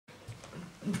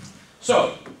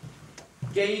So,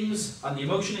 games and the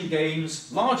emotion in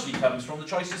games largely comes from the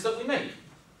choices that we make.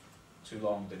 Too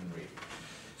long, didn't read.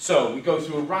 So, we go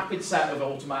through a rapid set of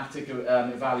automatic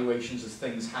evaluations as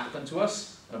things happen to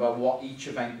us, and about what each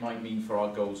event might mean for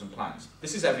our goals and plans.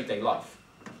 This is everyday life.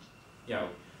 You know,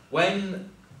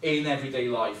 when in everyday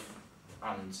life,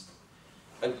 and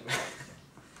it's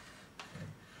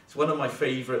one of my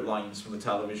favourite lines from the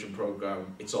television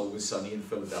programme, It's Always Sunny in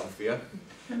Philadelphia,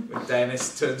 when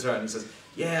Dennis turns around and says,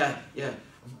 yeah, I'm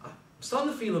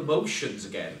starting to feel emotions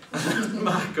again.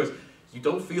 Mark goes, you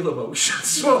don't feel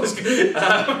emotions.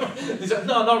 He said,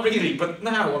 no, not really, but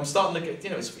now I'm starting to get,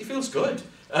 it feels good.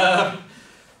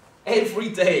 Every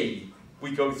day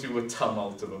we go through a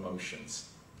tumult of emotions.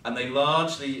 And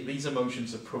these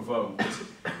emotions are provoked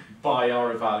by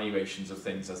our evaluations of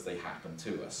things as they happen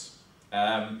to us.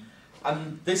 And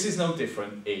this is no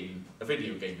different in a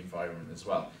video game environment as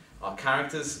well. Our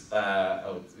characters,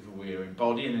 who we're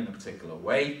embodying in a particular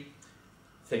way,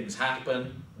 things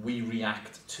happen, we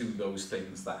react to those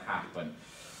things that happen.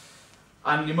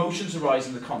 And emotions arise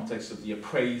in the context of the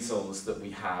appraisals that we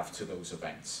have to those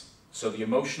events. So the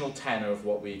emotional tenor of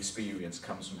what we experience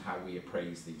comes from how we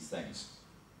appraise these things.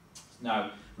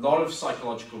 Now, a lot of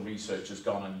psychological research has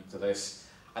gone into this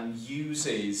and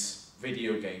uses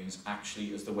video games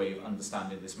actually as the way of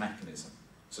understanding this mechanism.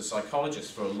 So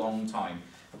psychologists for a long time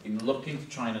have been looking to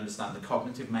try and understand the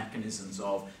cognitive mechanisms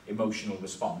of emotional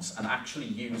response and actually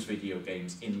use video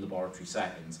games in laboratory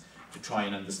settings to try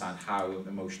and understand how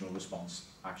emotional response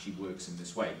actually works in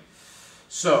this way.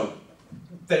 So,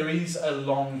 there is a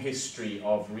long history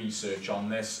of research on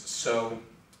this. So,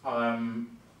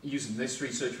 using this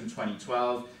research from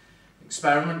 2012,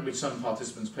 experiment which some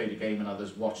participants played a game and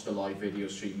others watched a live video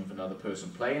stream of another person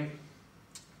playing.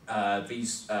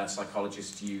 These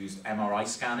psychologists used MRI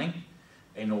scanning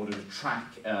in order to track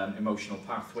emotional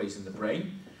pathways in the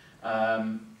brain.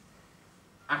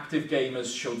 Active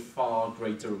gamers showed far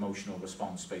greater emotional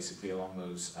response basically along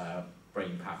those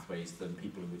brain pathways than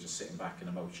people who were just sitting back in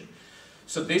emotion.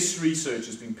 So this research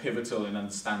has been pivotal in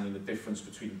understanding the difference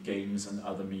between games and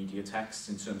other media texts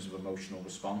in terms of emotional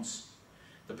response.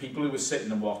 The people who were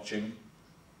sitting and watching,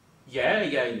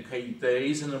 okay, there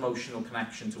is an emotional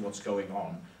connection to what's going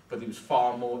on, but it was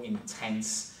far more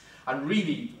intense. And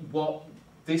really, what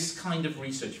this kind of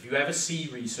research, if you ever see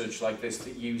research like this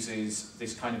that uses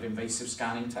this kind of invasive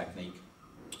scanning technique,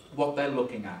 what they're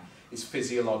looking at is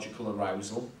physiological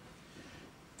arousal.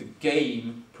 The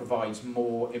game provides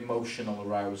more emotional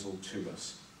arousal to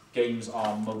us. Games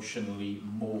are emotionally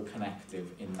more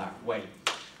connective in that way.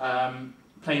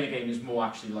 Playing a game is more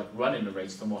actually like running a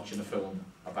race than watching a film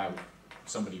about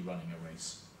somebody running a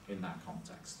race in that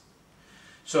context.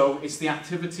 So it's the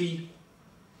activity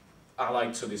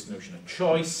allied to this notion of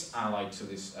choice, allied to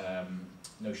this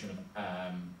notion of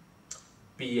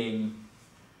being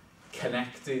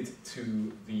connected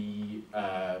to the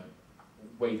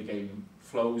way the game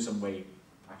flows and way it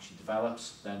actually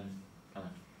develops, then kind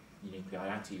of uniquely I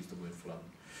had to use the word flow.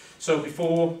 So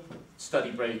before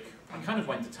study break, I kind of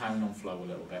went to town on flow a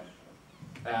little bit.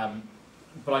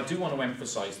 But I do want to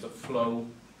emphasize that flow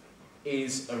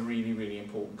is a really, really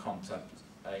important concept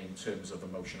in terms of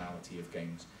emotionality of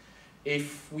games.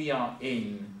 If we are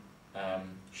in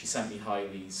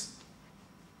Csikszentmihalyi's,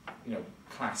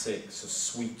 classic sort of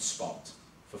sweet spot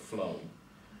for flow,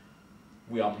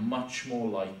 we are much more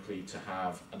likely to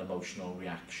have an emotional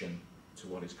reaction to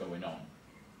what is going on.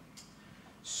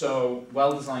 So,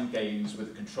 well-designed games with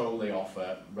the control they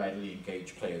offer readily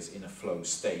engage players in a flow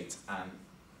state, and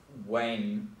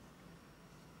when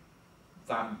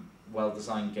that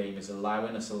well-designed game is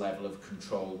allowing us a level of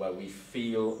control where we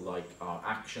feel like our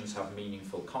actions have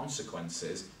meaningful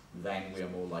consequences, then we are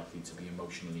more likely to be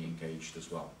emotionally engaged as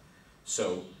well.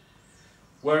 So,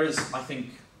 whereas I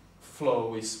think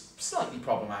flow is slightly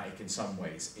problematic in some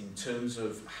ways, in terms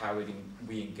of how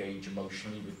we engage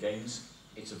emotionally with games,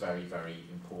 it's a very, very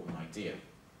important idea.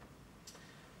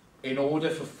 In order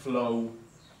for flow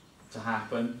to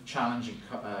happen, challenging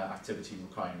activity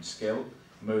requiring skill,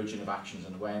 merging of actions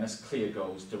and awareness, clear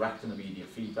goals, direct and immediate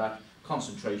feedback,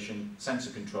 concentration, sense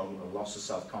of control, a loss of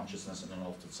self-consciousness and an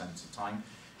altered sense of time.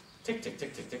 Tick, tick,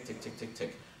 tick, tick, tick, tick, tick, tick,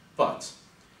 tick. But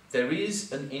there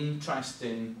is an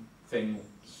interesting thing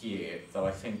here that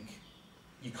I think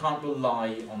you can't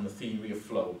rely on the theory of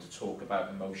flow to talk about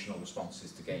emotional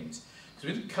responses to games.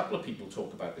 Because we had a couple of people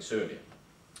talk about this earlier.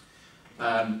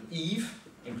 Eve,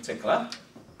 in particular,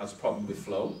 has a problem with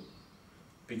flow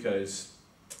because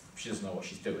she doesn't know what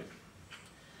she's doing.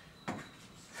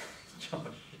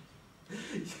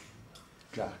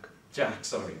 Jack,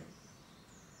 sorry.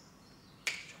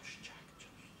 Josh.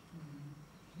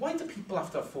 Why do people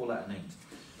have to have 4-letter names?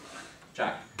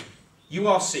 Jack,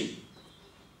 URC.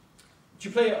 Do you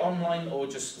play it online or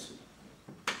just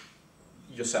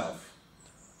yourself?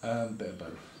 Bit of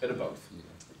both. Bit of both. Yeah.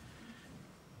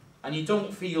 And you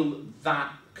don't feel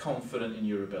that confident in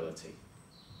your ability?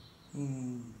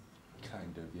 Kind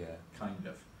of, yeah. Kind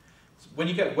of. When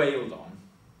you get wailed on,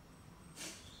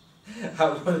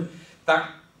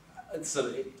 that sort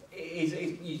of,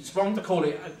 it's wrong to call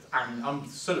it, and I'm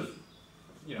sort of,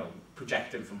 you know,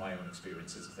 projecting from my own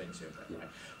experiences of things here, right?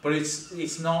 But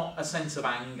it's not a sense of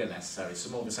anger necessarily, it's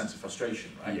more of a sense of frustration,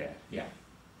 right? Yeah. Yeah.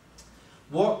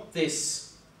 What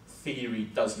this theory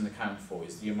doesn't account for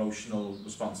is the emotional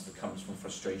response that comes from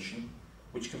frustration,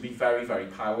 which can be very, very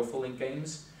powerful in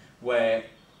games, where,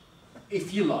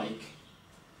 if you like,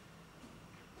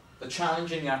 the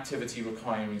challenging activity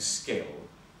requiring skill,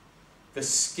 the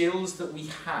skills that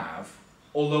we have,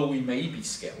 although we may be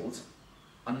skilled,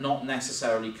 are not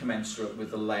necessarily commensurate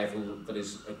with the level that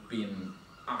is being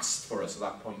asked for us at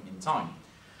that point in time.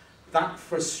 That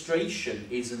frustration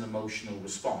is an emotional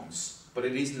response, but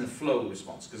it isn't a flow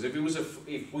response, because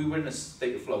if we were in a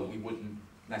state of flow, we wouldn't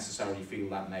necessarily feel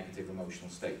that negative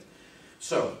emotional state.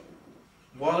 So,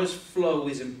 whilst flow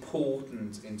is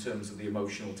important in terms of the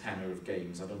emotional tenor of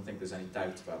games, I don't think there's any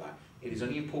doubt about that, it is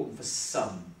only important for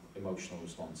some emotional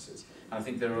responses. And I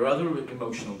think there are other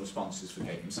emotional responses for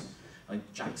games,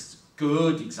 like Jack's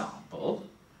good example.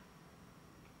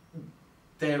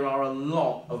 There are a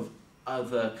lot of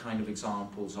other kind of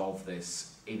examples of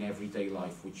this in everyday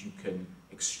life which you can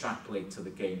extrapolate to the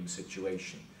game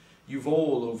situation. You've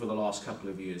all, over the last couple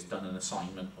of years, done an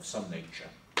assignment of some nature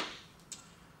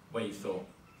where you thought,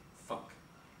 fuck,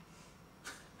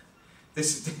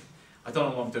 I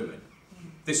don't know what I'm doing.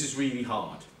 This is really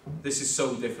hard. This is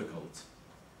so difficult.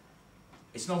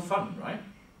 It's no fun, right?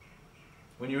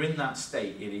 When you're in that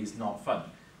state, it is not fun.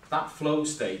 That flow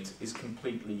state is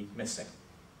completely missing.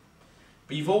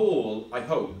 But you've all, I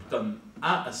hope, done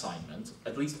an assignment,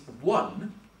 at least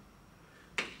one,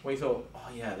 where you thought, oh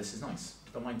yeah, this is nice.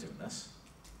 Don't mind doing this.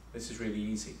 This is really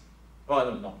easy.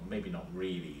 Well, maybe not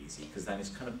really easy, because then it's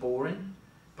kind of boring,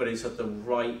 but it's at the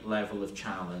right level of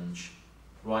challenge,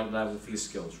 right level for your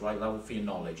skills, right level for your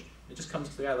knowledge. It just comes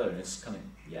together and it's kind of,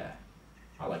 yeah,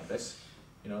 I like this.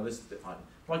 You know,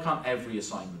 why can't every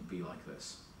assignment be like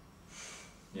this?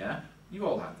 Yeah? You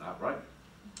all had that, right?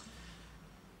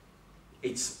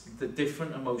 It's the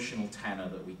different emotional tenor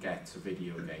that we get to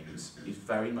video games is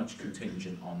very much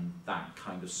contingent on that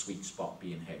kind of sweet spot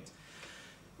being hit.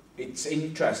 It's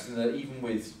interesting that even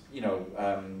with, you know,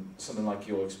 something like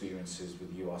your experiences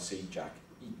with URC, Jack,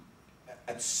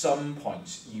 at some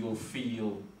points you'll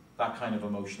feel that kind of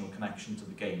emotional connection to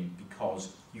the game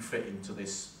because you fit into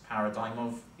this paradigm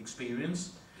of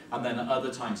experience, and then at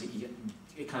other times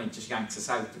it kind of just yanks us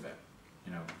out of it,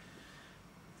 you know.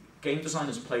 Game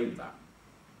designers play with that.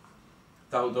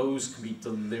 Those can be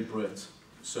deliberate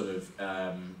sort of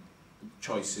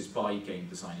choices by game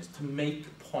designers to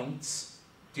make points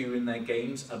during their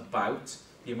games about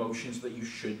the emotions that you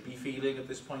should be feeling at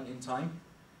this point in time,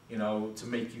 you know, to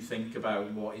make you think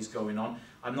about what is going on.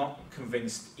 I'm not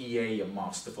convinced EA are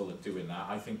masterful at doing that.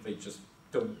 I think they just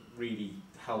don't really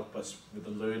help us with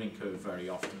the learning curve very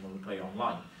often when we play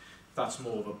online. That's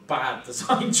more of a bad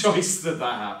design choice that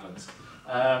happens.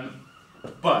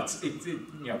 But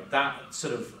you know, that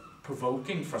sort of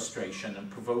provoking frustration and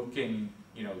provoking,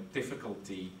 you know,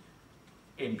 difficulty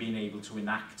in being able to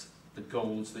enact the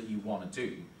goals that you want to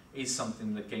do is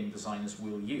something that game designers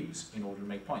will use in order to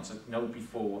make points. I know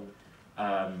before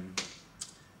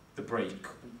the break,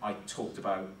 I talked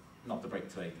about, not the break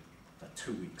today, the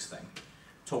 2 weeks thing,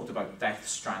 talked about Death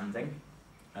Stranding.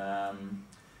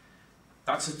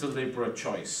 That's a deliberate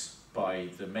choice by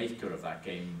the maker of that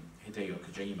game, Hideo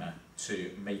Kojima,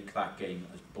 to make that game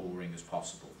as boring as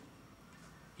possible.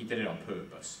 He did it on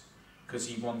purpose, because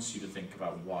he wants you to think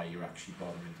about why you're actually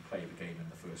bothering to play the game in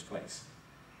the first place.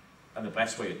 And the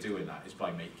best way of doing that is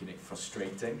by making it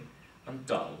frustrating and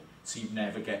dull, so you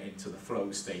never get into the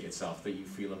flow state itself, that you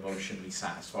feel emotionally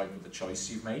satisfied with the choice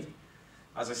you've made.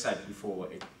 As I said before,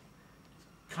 it's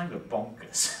kind of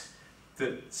bonkers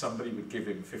that somebody would give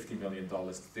him $50 million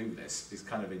to do this. It's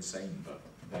kind of insane, but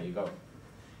there you go.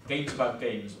 Games about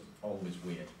games, always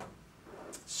weird.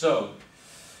 So,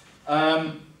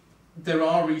 there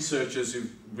are researchers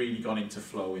who've really gone into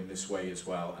flow in this way as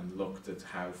well and looked at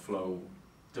how flow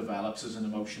develops as an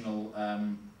emotional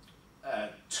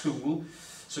tool.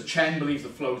 So Chen believes the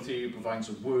flow theory provides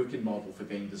a working model for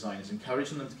game designers,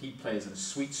 encouraging them to keep players in a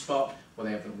sweet spot where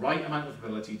they have the right amount of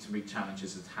ability to meet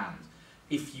challenges at hand.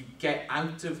 If you get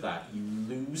out of that, you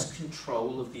lose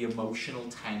control of the emotional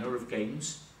tenor of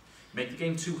games. Make the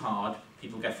game too hard,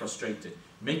 people get frustrated.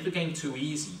 Make the game too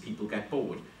easy, people get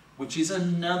bored. Which is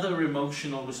another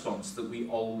emotional response that we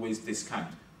always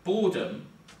discount. Boredom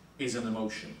is an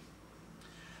emotion.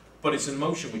 But it's an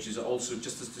emotion which is also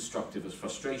just as destructive as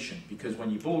frustration, because when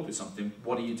you're bored with something,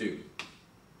 what do?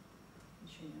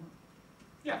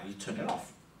 Yeah, you turn it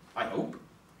off, I hope.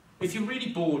 If you're really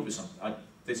bored with something,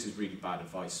 this is really bad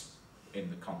advice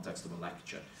in the context of a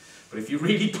lecture, but if you're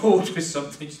really bored with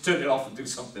something, just turn it off and do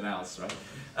something else, right?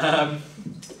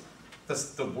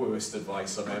 That's the worst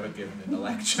advice I've ever given in a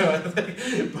lecture, I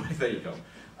think. But there you go.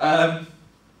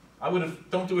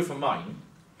 Don't do it for mine,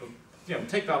 but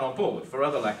take that on board for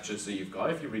other lectures that you've got.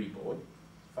 If you're really bored,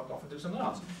 fuck off and do something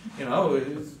else.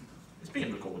 It's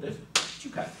being recorded.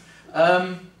 You can.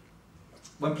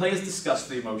 When players discuss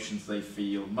the emotions they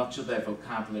feel, much of their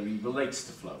vocabulary relates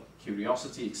to flow.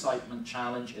 Curiosity, excitement,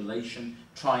 challenge, elation,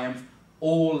 triumph,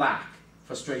 all lack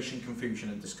frustration, confusion,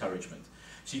 and discouragement.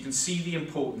 So you can see the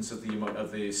importance of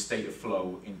the state of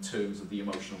flow in terms of the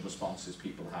emotional responses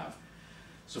people have.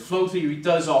 So flow theory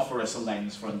does offer us a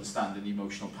lens for understanding the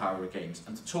emotional power of games.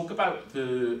 And to talk about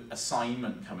the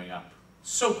assignment coming up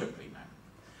so quickly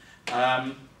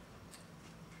now,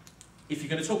 if you're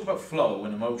going to talk about flow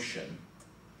and emotion,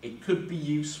 it could be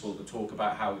useful to talk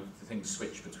about how things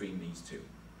switch between these two,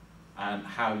 and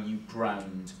how you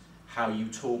ground, how you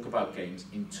talk about games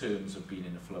in terms of being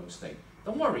in a flow state.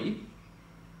 Don't worry,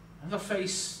 I have a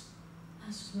face.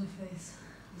 That's just my face.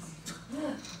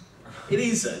 It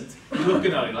isn't. You're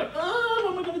looking at it like, what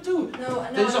am I going to do? No,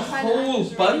 There's a whole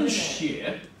bunch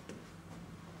here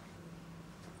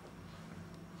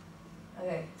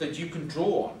that you can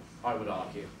draw on, I would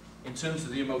argue, in terms of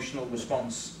the emotional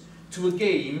response to a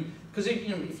game. Because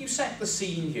if you set the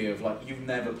scene here of like, you've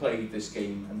never played this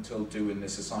game until doing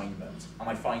this assignment, and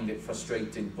I find it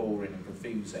frustrating, boring, and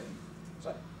confusing, it's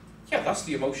like, yeah, that's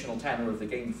the emotional tenor of the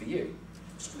game for you.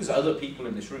 Just because other people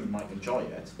in this room might enjoy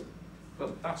it,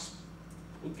 well,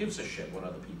 who gives a shit what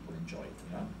other people enjoy,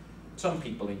 Some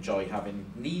people enjoy having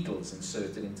needles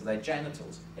inserted into their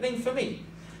genitals. It ain't for me.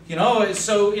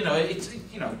 So,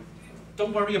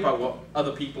 don't worry about what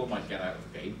other people might get out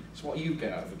of the game. It's what you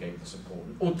get out of the game that's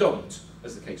important. Or don't,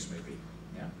 as the case may be.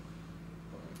 Yeah?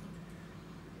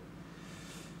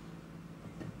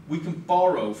 We can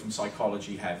borrow from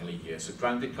psychology heavily here. So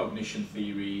grounded cognition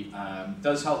theory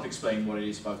does help explain what it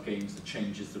is about games that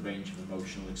changes the range of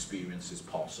emotional experiences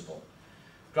possible.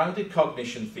 Grounded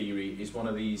cognition theory is one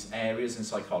of these areas in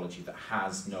psychology that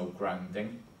has no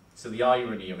grounding. So the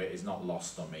irony of it is not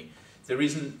lost on me. There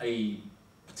isn't a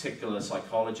particular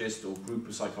psychologist or group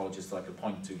of psychologists that I could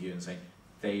point to here and say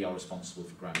they are responsible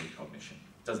for grounded cognition.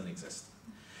 It doesn't exist.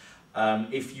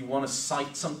 If you want to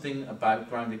cite something about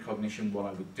grounded cognition, what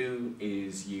I would do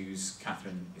is use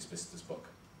Catherine Isbister's book.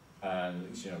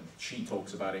 She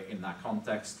talks about it in that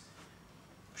context.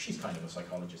 She's kind of a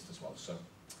psychologist as well, so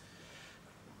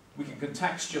we can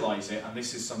contextualize it, and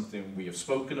this is something we have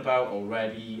spoken about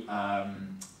already.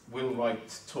 Will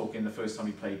Wright talking the first time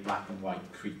he played Black and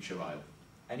White Creature Isle.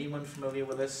 Anyone familiar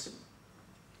with this?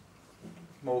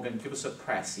 Morgan, give us a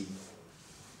pressy.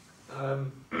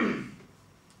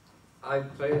 I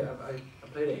played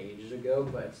it ages ago,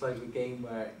 but it's like a game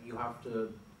where you have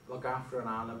to look after an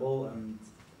animal, and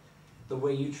the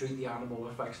way you treat the animal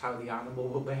affects how the animal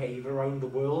will behave around the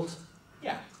world.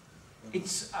 Yeah,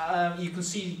 it's you can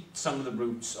see some of the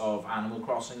roots of Animal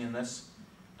Crossing in this.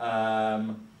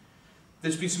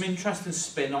 There's been some interesting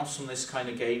spin-offs from this kind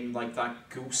of game, like that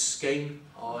Goose game.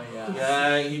 Oh yeah.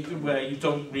 Yeah, where you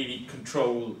don't really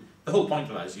control. The whole point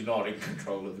of that is you're not in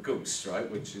control of the goose, right?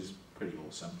 Which is pretty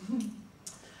awesome.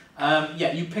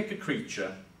 Yeah, you pick a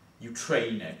creature, you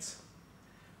train it,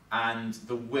 and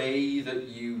the way that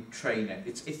you train it,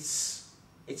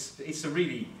 it's a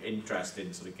really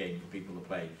interesting sort of game for people to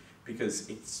play, because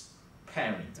it's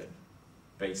parenting,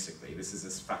 basically. This is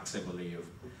this facsimile of,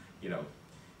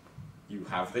 you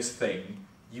have this thing,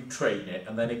 you train it,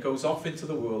 and then it goes off into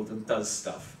the world and does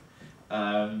stuff.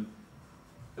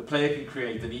 The player can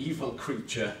create an evil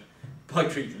creature by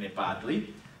treating it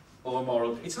badly, or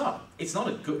moral. It's not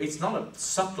a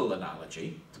subtle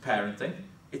analogy to parenting.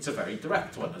 It's a very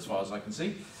direct one, as far as I can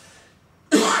see.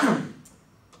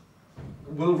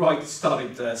 Will Wright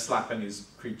started slapping his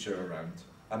creature around,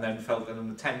 and then felt an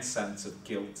intense sense of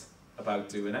guilt about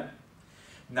doing it.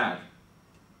 Now,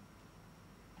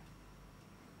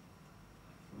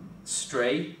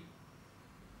 Stray,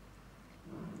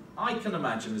 I can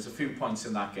imagine there's a few points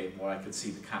in that game where I could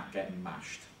see the cat getting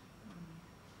mashed.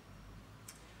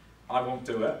 I won't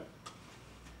do it.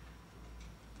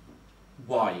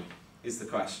 Why is the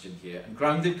question here? And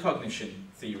grounded cognition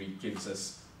theory gives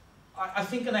us I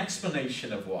think an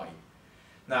explanation of why.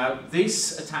 Now,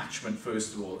 this attachment,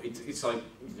 first of all, it's like,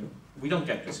 you know, we don't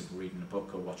get this if we're reading a book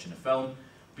or watching a film,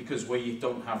 because we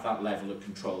don't have that level of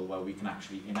control where we can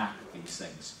actually enact these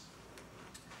things.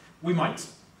 We might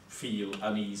feel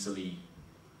uneasily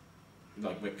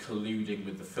like we're colluding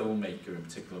with the filmmaker in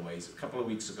particular ways. A couple of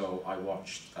weeks ago, I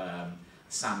watched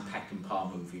Sam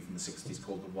Peckinpah movie from the 60s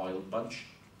called The Wild Bunch.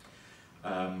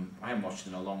 I haven't watched it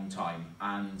in a long time,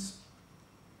 and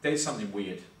there's something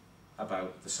weird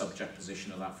about the subject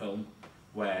position of that film,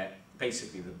 where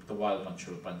basically the Wild Bunch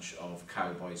are a bunch of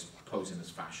cowboys posing as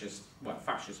fascists, well,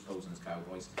 fascists posing as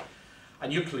cowboys,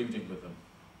 and you're colluding with them.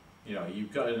 You know,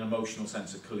 you've got an emotional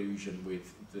sense of collusion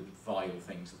with the vile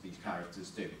things that these characters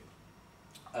do.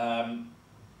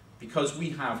 Because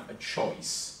we have a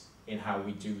choice in how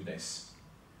we do this,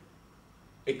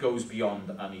 it goes beyond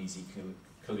uneasy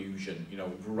collusion. You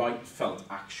know, Wright felt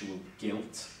actual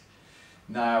guilt.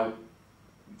 Now,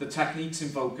 the techniques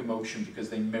invoke emotion because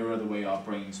they mirror the way our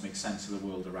brains make sense of the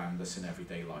world around us in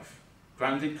everyday life.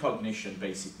 Grounded cognition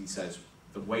basically says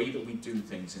the way that we do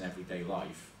things in everyday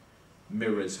life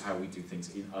mirrors how we do things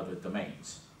in other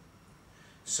domains.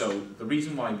 So the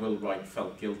reason why Will Wright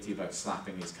felt guilty about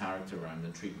slapping his character around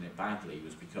and treating it badly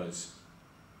was because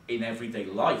in everyday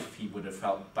life he would have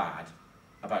felt bad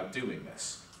about doing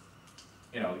this.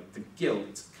 You know, the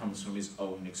guilt comes from his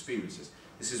own experiences.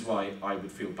 This is why I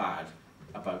would feel bad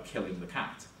about killing the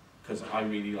cat, because I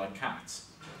really like cats,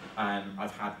 and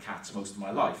I've had cats most of my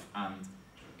life, and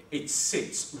it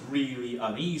sits really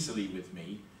uneasily with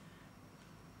me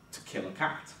to kill a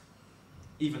cat,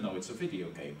 even though it's a video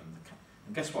game,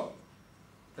 and guess what?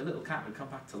 The little cat would come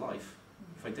back to life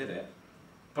if I did it,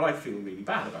 but I feel really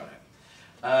bad about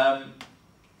it.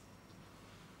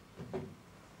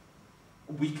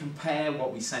 We compare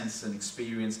what we sense and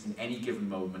experience in any given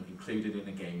moment included in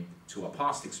a game to our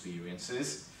past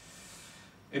experiences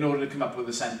in order to come up with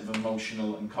a set of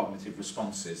emotional and cognitive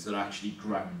responses that are actually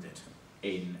grounded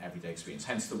in everyday experience,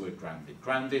 hence the word grounded.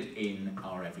 Grounded in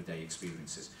our everyday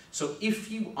experiences. So if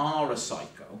you are a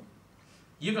psycho,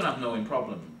 you're going to have no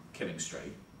problem killing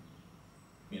straight,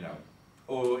 you know,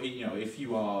 or, you know, if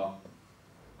you are,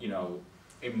 you know,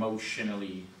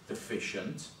 emotionally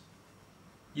deficient,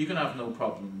 you're going to have no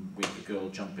problem with the girl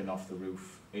jumping off the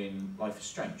roof in Life is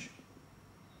Strange.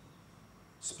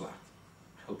 Splat.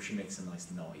 I hope she makes a nice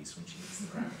noise when she hits the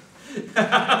ground.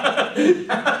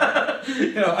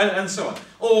 You know, and so on.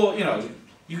 Or, you know,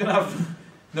 you're going to have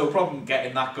no problem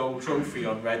getting that gold trophy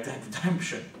on Red Dead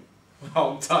Redemption.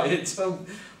 Hog tired. So,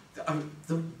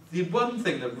 the one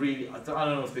thing that really, I don't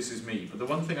know if this is me, but the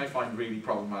one thing I find really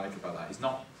problematic about that is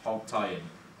not hog tying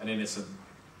an innocent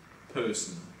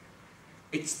person.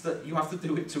 It's that you have to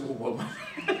do it to a woman.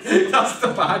 That's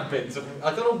the bad bit.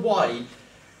 I don't know why.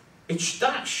 It's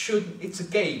a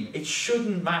game. It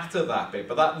shouldn't matter that bit,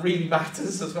 but that really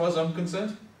matters as far as I'm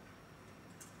concerned.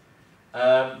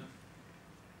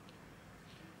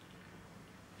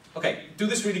 Okay, do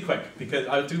this really quick, because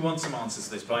I do want some answers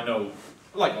to this, but I know,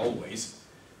 like always,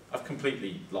 I've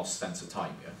completely lost sense of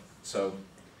time here. So,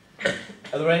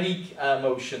 are there any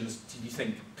motions do you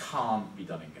think can't be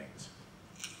done in games?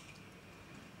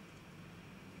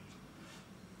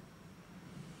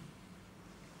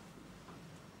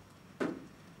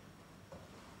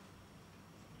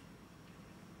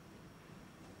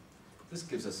 This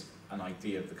gives us an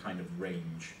idea of the kind of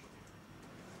range.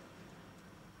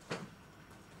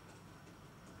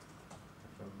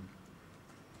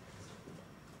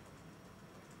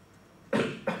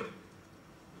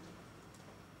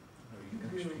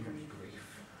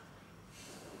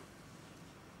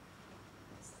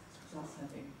 That's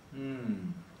heavy.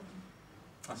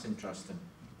 That's interesting.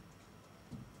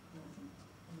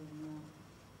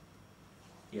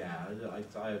 Yeah,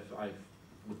 I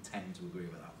would tend to agree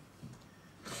with that.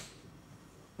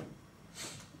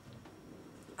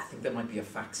 I think there might be a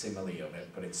facsimile of it,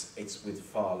 but it's with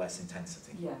far less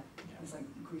intensity. Yeah, Yeah. it's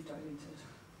like grief diluted,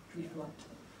 grief light.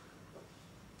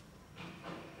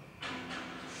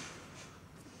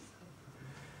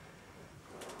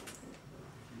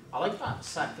 I like that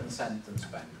second sentence,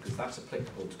 Ben, because that's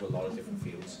applicable to a lot of different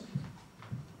fields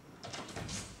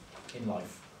in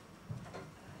life.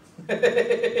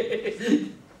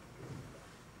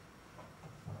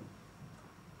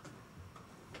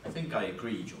 I think I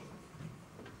agree, Jordan.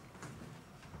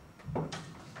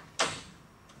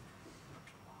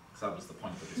 So that was the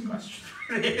point of this question.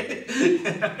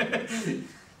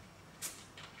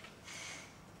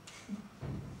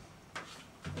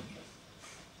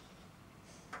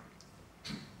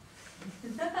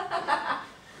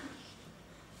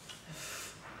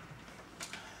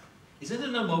 Is it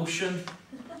an emotion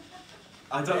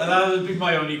That would be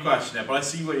my only question there, but I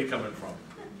see where you're coming from.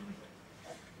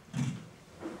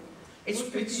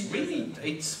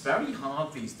 It's very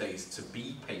hard these days to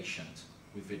be patient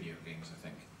with video games, I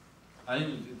think. I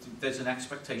think there's an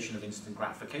expectation of instant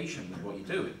gratification with what you're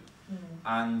doing.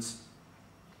 And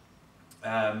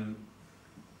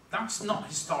that's not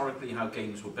historically how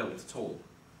games were built at all.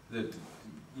 You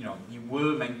know, you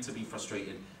were meant to be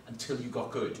frustrated until you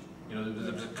got good. You know,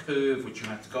 there was a curve which you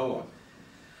had to go on.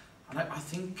 And I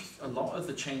think a lot of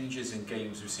the changes in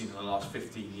games we've seen in the last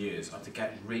 15 years are to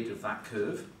get rid of that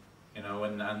curve, you know,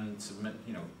 and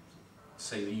you know,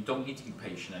 say that you don't need to be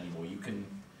patient anymore. You can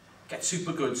get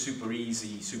super good, super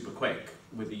easy, super quick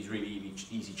with these really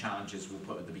easy challenges we'll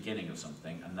put at the beginning of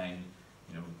something, and then,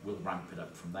 you know, we'll ramp it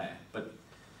up from there. But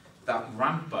that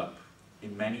ramp up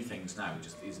in many things now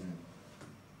just isn't,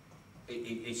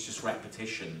 it's just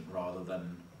repetition rather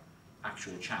than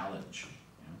actual challenge.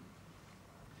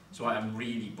 So I'm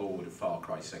really bored of Far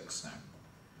Cry 6 now,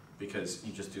 because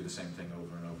you just do the same thing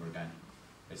over and over again.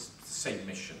 It's the same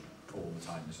mission all the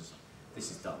time. It's just,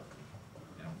 this is done.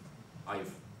 You know,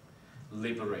 I've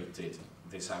liberated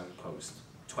this outpost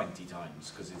 20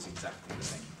 times because it's exactly the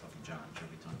same fucking challenge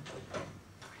every time.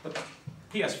 But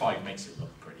PS5 makes it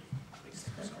look pretty, at least.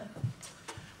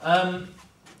 So.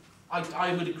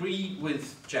 I would agree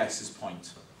with Jess's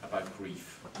point about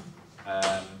grief.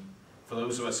 For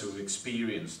those of us who have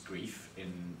experienced grief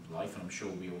in life, and I'm sure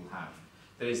we all have,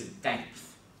 there is a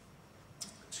depth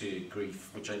to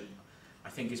grief which I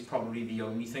think is probably the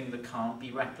only thing that can't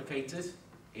be replicated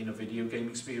in a video game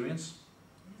experience.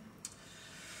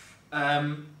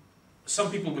 Some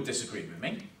people would disagree with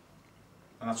me,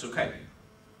 and that's okay.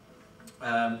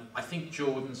 I think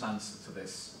Jordan's answer to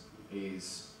this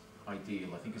is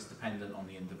ideal. I think it's dependent on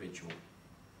the individual.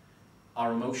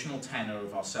 Our emotional tenor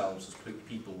of ourselves as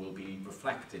people will be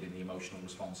reflected in the emotional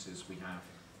responses we have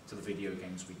to the video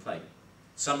games we play.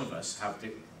 Some of us have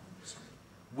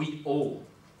we all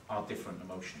are different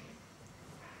emotionally.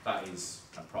 That is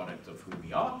a product of who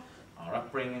we are, our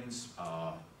upbringings,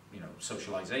 our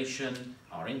socialization,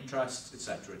 our interests,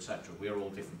 etc., etc. We are all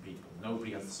different people.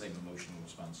 Nobody has the same emotional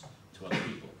response to other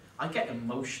people. I get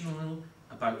emotional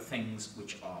about things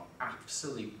which are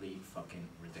absolutely fucking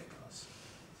ridiculous.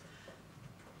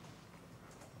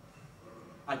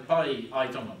 I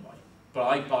don't know why, but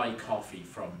I buy coffee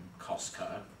from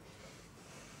Costco,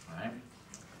 right?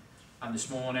 And this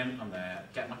morning I'm there,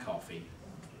 get my coffee,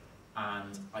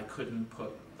 and I couldn't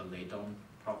put the lid on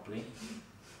properly,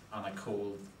 and I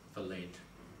called the lid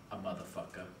a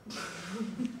motherfucker.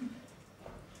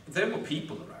 There were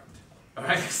people around,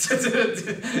 alright?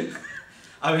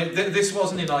 I mean, this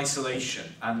wasn't in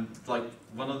isolation, and like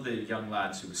one of the young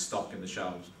lads who was stocking the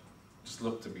shelves just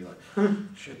looked at me like,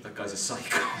 shit, that guy's a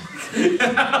psycho.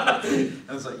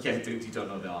 I was like, yeah, dude, you don't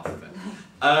know the half of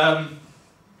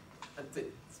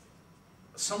it.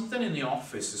 Something in the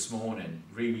office this morning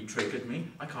really triggered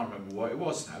me. I can't remember what it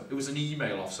was now. It was an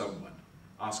email off someone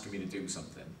asking me to do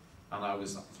something. And I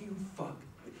was like, you fuck.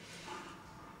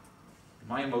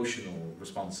 My emotional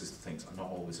responses to things are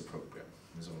not always appropriate,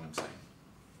 is all I'm saying.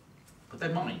 But they're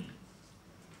mine.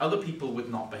 Other people would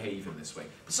not behave in this way.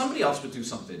 But somebody else would do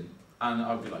something, and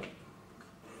I would be like,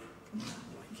 there's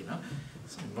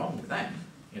something wrong with them,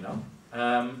 you know.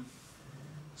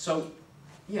 So,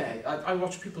 yeah, I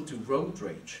watch people do road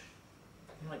rage.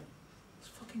 I'm like,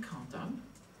 just fucking calm down.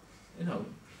 You know,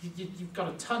 you've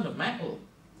got a ton of metal.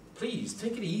 Please,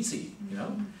 take it easy, you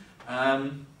know.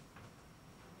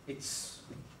 It's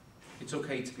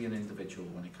okay to be an individual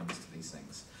when it comes to these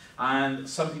things. And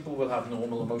some people will have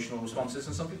normal emotional responses,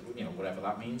 and some people, whatever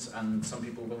that means, and some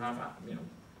people will have,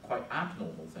 quite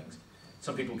abnormal things.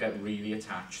 Some people get really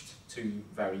attached to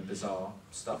very bizarre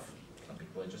stuff. Some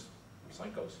people are just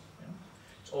psychos,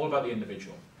 It's all about the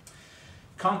individual.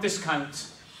 Can't discount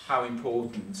how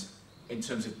important, in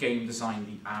terms of game design,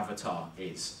 the avatar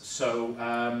is. So,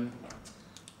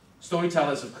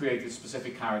 storytellers have created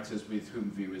specific characters with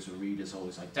whom viewers or readers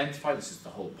always identify. This is the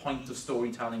whole point of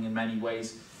storytelling in many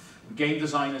ways. Game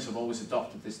designers have always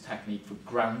adopted this technique for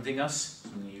grounding us,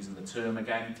 I'm using the term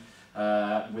again,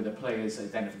 with a player's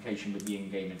identification with the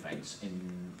in-game events.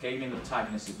 In gaming, the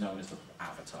protagonist is known as the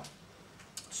avatar.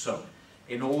 So,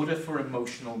 in order for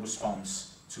emotional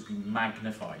response to be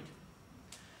magnified,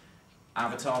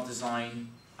 avatar design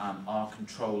and our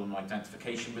control and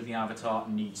identification with the avatar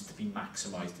needs to be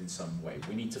maximized in some way.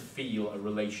 We need to feel a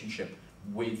relationship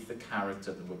with the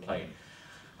character that we're playing.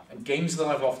 Games that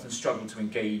I've often struggled to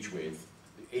engage with,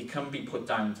 it can be put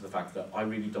down to the fact that I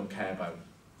really don't care about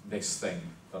this thing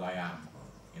that I am,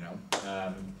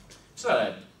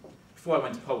 So before I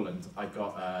went to Poland, I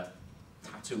got a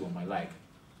tattoo on my leg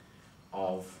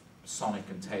of Sonic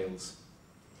and Tails,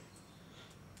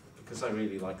 because I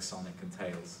really like Sonic and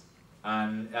Tails.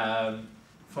 And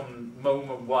from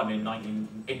moment one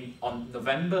on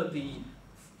November the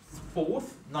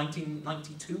 4th,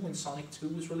 1992, when Sonic 2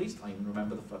 was released, I even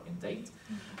remember the fucking date,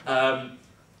 I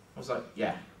was like,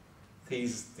 yeah,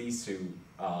 these two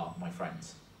are my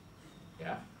friends.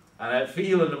 Yeah? And I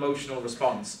feel an emotional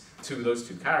response to those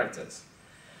two characters.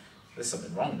 There's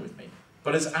something wrong with me.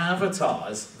 But as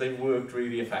avatars, they worked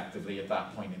really effectively at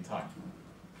that point in time.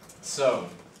 So,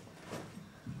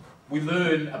 we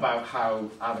learn about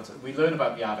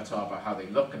the avatar, about how they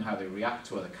look and how they react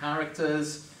to other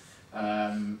characters.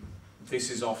 This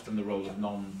is often the role of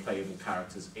non-playable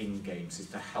characters in games, is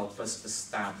to help us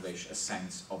establish a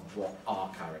sense of what our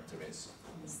character is.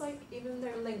 It's like, even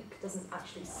though Link doesn't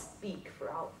actually speak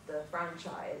throughout the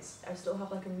franchise, I still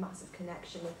have like a massive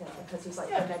connection with him, because he's like,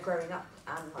 when they're growing up,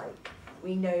 and like,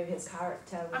 we know his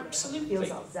character, we know how he feels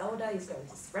about Zelda, he's going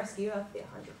to rescue her for the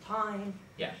 100th time.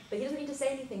 Yeah. But he doesn't need to say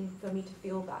anything for me to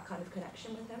feel that kind of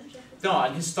connection with him. No,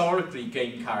 and historically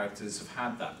game characters have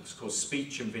had that. Of course,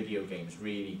 speech in video games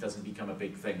really doesn't become a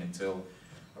big thing until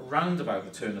around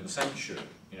about the turn of the century.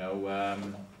 You know,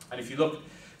 and if you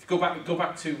go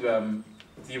back to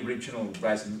the original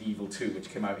Resident Evil 2,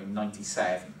 which came out in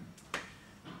 '97,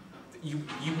 you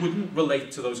wouldn't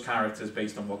relate to those characters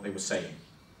based on what they were saying.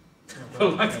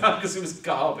 Like that, because it was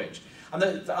garbage. And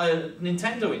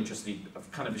Nintendo, interestingly,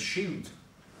 have kind of eschewed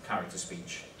character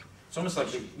speech. It's almost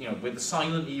like, you know, with the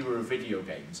silent era of video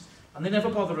games, and they never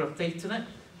bother updating it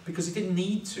because it didn't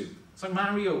need to. It's like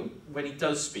Mario, when he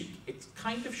does speak, it's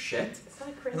kind of shit. It's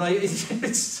kind of cringy. Like,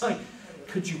 it's like,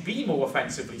 could you be more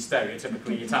offensively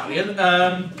stereotypically Italian?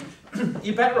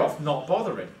 You're better off not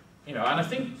bothering. You know, and I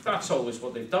think that's always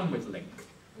what they've done with Link.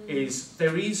 Is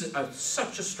there is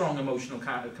such a strong emotional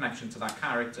connection to that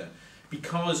character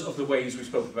because of the ways we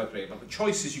spoke about today, about the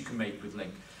choices you can make with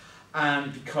Link,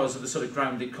 and because of the sort of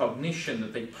grounded cognition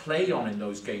that they play on in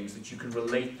those games, that you can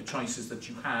relate the choices that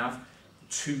you have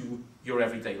to your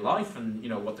everyday life, and you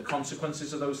know what the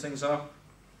consequences of those things are.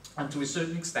 And to a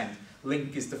certain extent,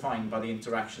 Link is defined by the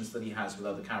interactions that he has with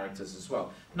other characters as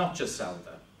well, not just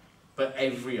Zelda, but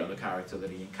every other character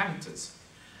that he encounters.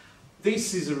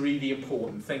 This is a really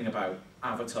important thing about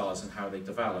avatars and how they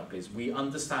develop, is we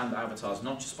understand avatars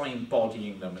not just by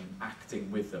embodying them and acting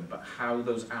with them, but how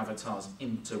those avatars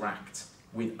interact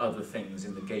with other things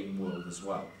in the game world as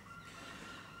well.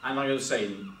 And I gotta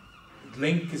say,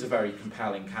 Link is a very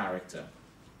compelling character.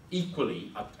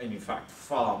 Equally, and in fact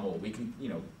far more, we can, you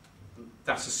know,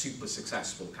 that's a super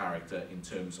successful character in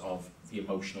terms of the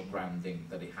emotional grounding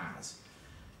that it has.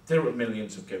 There are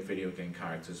millions of video game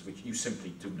characters which you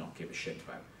simply do not give a shit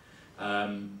about.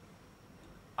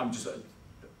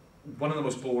 One of the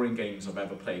most boring games I've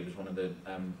ever played was one of the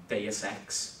Deus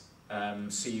Ex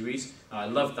series. Now, I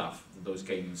loved those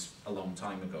games a long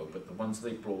time ago, but the ones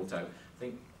they brought out, I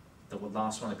think the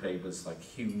last one I played was like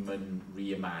Human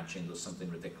Reimagined or something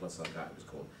ridiculous like that it was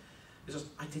called. It's just,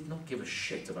 I did not give a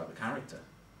shit about the character.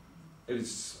 It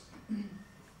was...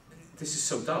 This is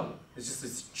so dull. It's just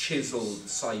this chiseled,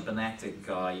 cybernetic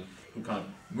guy who kind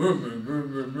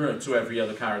of to every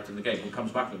other character in the game, who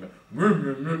comes back and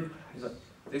he's like,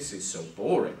 this is so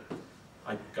boring.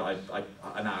 An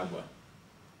hour.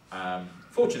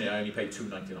 Fortunately, I only paid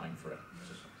 $2.99 for it.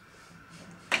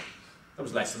 That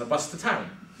was less than a bus to town.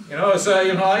 You know, so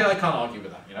you know, I can't argue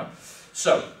with that. You know,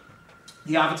 so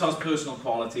the avatar's personal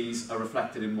qualities are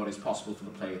reflected in what is possible for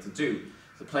the player to do.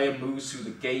 The player moves through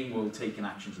the game world taking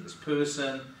action to this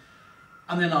person,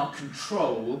 and then our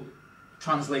control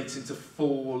translates into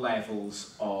 4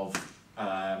 levels of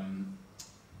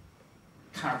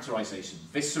characterization: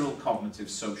 visceral, cognitive,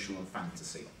 social, and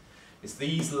fantasy. It's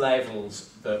these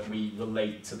levels that we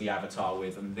relate to the avatar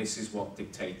with, and this is what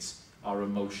dictates our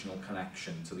emotional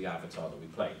connection to the avatar that we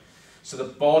play. So the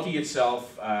body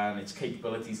itself and its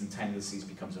capabilities and tendencies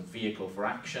becomes a vehicle for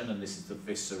action, and this is the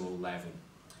visceral level.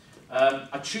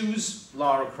 I choose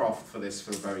Lara Croft for this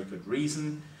for a very good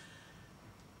reason.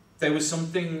 There was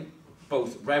something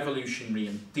both revolutionary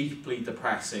and deeply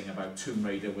depressing about Tomb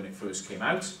Raider when it first came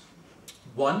out.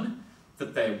 One,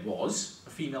 that there was a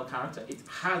female character. It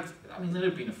had, I mean, there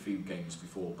had been a few games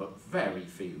before, but very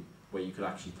few where you could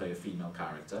actually play a female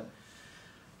character.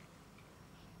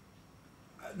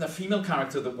 The female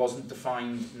character that wasn't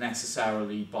defined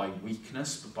necessarily by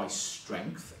weakness, but by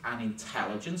strength and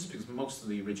intelligence, because most of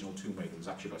the original Tomb Raider was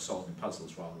actually about solving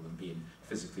puzzles rather than being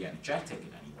physically energetic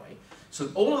in any way. So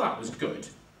all of that was good.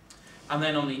 And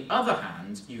then on the other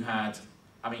hand, you had,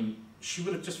 I mean, she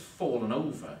would have just fallen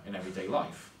over in everyday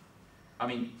life. I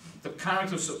mean, the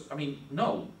character was, I mean,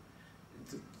 no.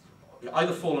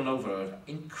 Either fallen over, or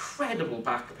incredible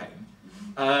back pain.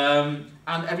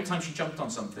 And every time she jumped on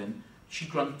something, she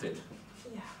grunted.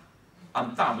 Yeah.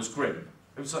 And that was grim.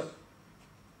 It was like,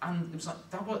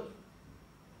 that was,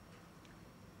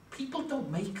 people don't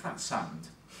make that sound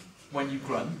when you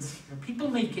grunt. People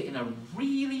make it in a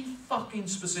really fucking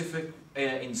specific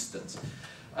instance.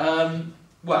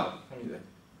 Well,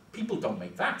 people don't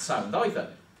make that sound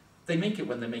either. They make it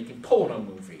when they're making porno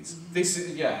movies. This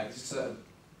is, yeah,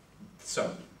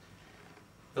 so,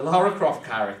 the Lara Croft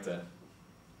character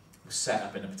was set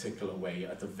up in a particular way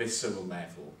at the visceral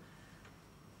level.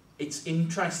 It's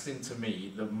interesting to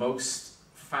me that most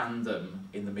fandom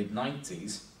in the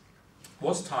mid-90s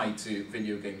was tied to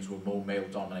video games were more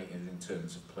male-dominated in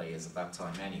terms of players at that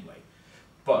time anyway.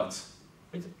 But,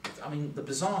 I mean, the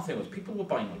bizarre thing was people were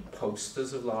buying like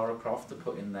posters of Lara Croft to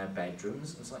put in their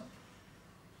bedrooms. It's like,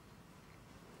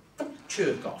 don't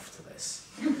jerk off to this.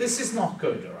 This is not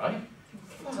good, alright?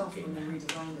 When they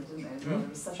redesigned it, didn't they? As well? There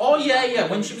was such Oh a yeah,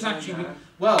 when she was design actually, there.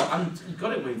 well, and you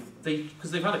got it with,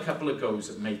 because they've had a couple of goes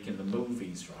at making the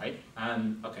movies, right?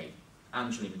 And, okay,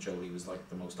 Angelina Jolie was like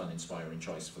the most uninspiring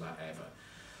choice for that ever.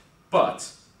 But,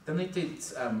 then they did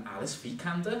Alice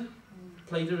Vikander,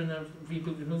 played her in a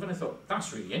rebooted movie, and I thought,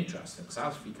 that's really interesting, because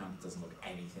Alice Vikander doesn't look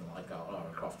anything like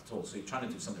Lara Croft at all, so you're trying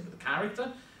to do something with the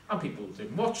character, and people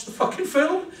didn't watch the fucking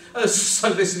film.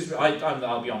 So this is,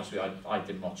 I'll be honest with you, I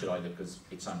didn't watch it either because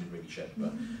it sounded really shit.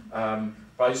 But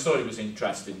I just thought it was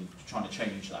interesting trying to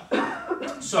change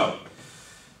that. So,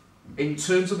 in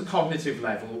terms of the cognitive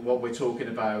level, what we're talking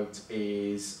about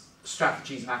is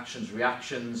strategies, actions,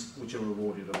 reactions, which are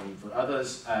rewarded over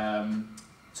others,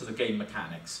 to the game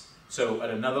mechanics. So at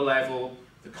another level,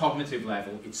 the cognitive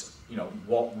level, it's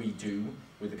what we do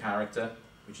with the character,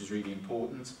 which is really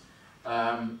important.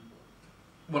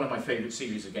 One of my favourite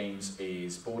series of games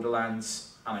is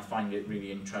Borderlands, and I find it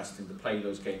really interesting to play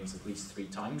those games at least 3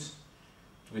 times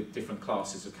with different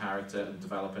classes of character and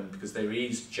developing, because there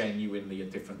is genuinely a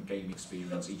different game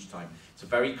experience each time. It's a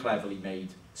very cleverly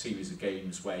made series of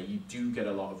games where you do get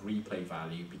a lot of replay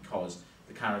value because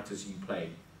the characters you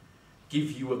play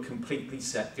give you a completely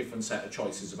different set of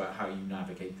choices about how you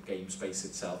navigate the game space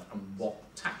itself and what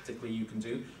tactically you can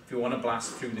do. If you want to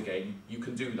blast through the game, you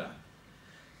can do that.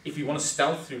 If you want to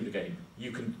stealth through the game,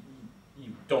 you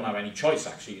don't have any choice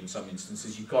actually in some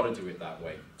instances, you've got to do it that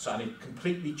way. So, and it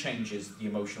completely changes the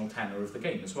emotional tenor of the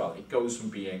game as well. It goes from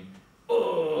being,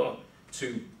 oh,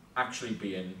 to actually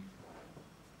being,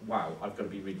 wow, I've got to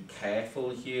be really careful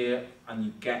here, and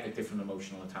you get a different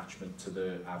emotional attachment to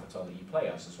the avatar that you play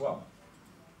as well.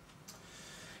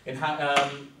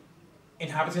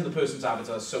 Inhabiting the person's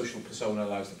avatar's social persona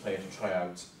allows the player to try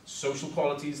out social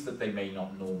qualities that they may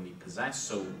not normally possess,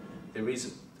 so there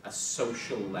is a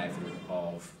social level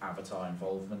of avatar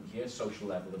involvement here, social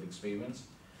level of experience.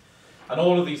 And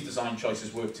all of these design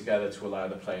choices work together to allow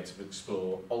the player to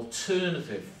explore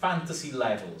alternative fantasy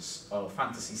levels, or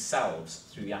fantasy selves,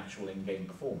 through the actual in-game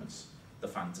performance, the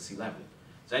fantasy level.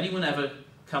 Has anyone ever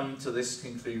come to this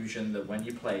conclusion that when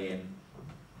you play in,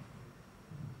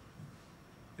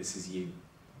 this is you?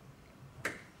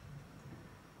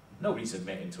 Nobody's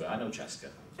admitting to it. I know Cheska.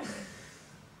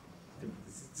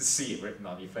 To see it written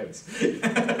on your face.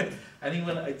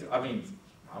 Anyone? I mean,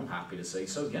 I'm happy to say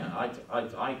so. Yeah, I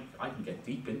can get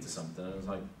deep into something, and I was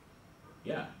like,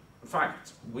 yeah. In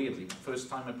fact, weirdly, first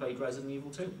time I played Resident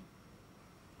Evil 2,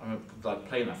 I remember like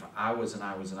playing that for hours and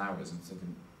hours and hours, and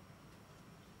thinking,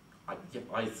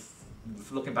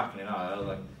 looking back on it now, I was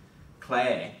like,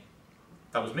 Claire,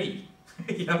 that was me.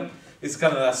 It's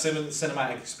kind of that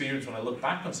cinematic experience when I look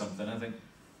back on something and I think,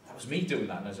 that was me doing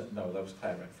that, and I said, no, that was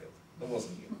Claire Redfield, that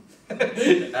wasn't you.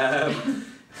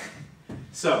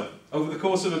 So, over the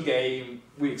course of a game,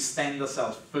 we extend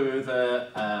ourselves further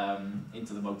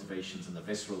into the motivations and the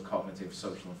visceral, cognitive,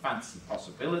 social and fantasy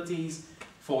possibilities,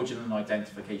 forging an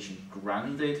identification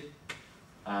grounded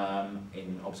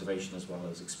in observation as well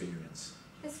as experience.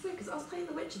 It's weird because I was playing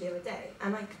The Witcher the other day,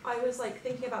 and I was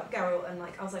thinking about Geralt, and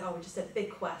I was like, oh, we just did a big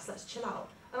quest, let's chill out.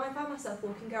 And I found myself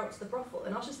walking Geralt to the brothel,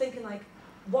 and I was just thinking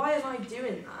why am I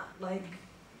doing that?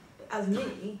 As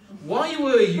me. Why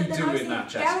were you doing that,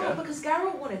 Jessica? Because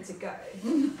Geralt wanted to go.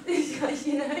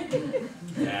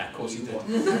 Yeah, of course you did.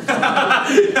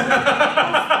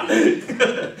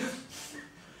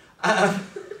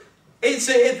 It's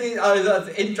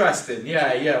interesting,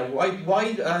 yeah. Why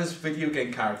as video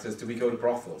game characters do we go to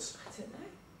brothels? I don't know.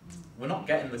 We're not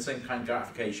getting the same kind of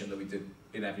gratification that we did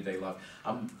in everyday life.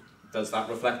 Does that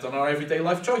reflect on our everyday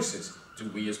life choices? Do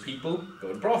we as people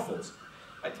go to brothels?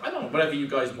 I don't know, whatever you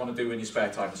guys want to do in your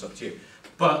spare time, it's up to you.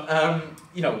 But,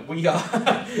 you know, we are...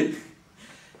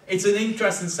 It's an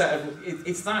interesting set of...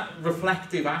 It's that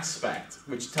reflective aspect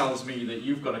which tells me that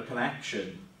you've got a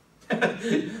connection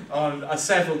on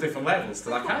several different levels to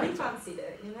that I character. fancied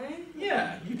it, you know?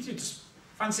 Yeah, you just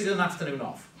fancied an afternoon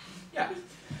off. Yeah.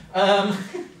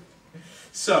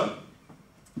 So,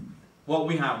 what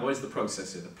we have, what is the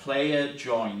process here? The player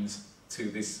joins to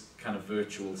this kind of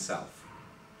virtual self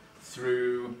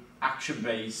through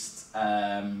action-based,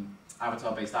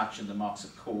 avatar-based action that marks a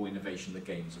core innovation that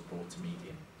games have brought to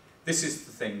media. This is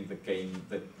the thing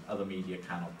that other media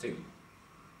cannot do.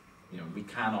 You know, we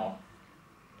cannot...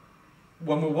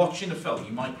 When we're watching a film,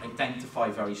 you might identify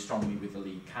very strongly with the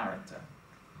lead character,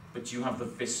 but you have the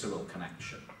visceral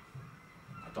connection.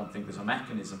 I don't think there's a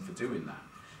mechanism for doing that.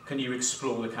 Can you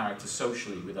explore the character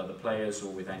socially with other players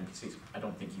or with NPCs? I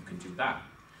don't think you can do that.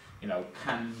 You know,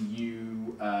 can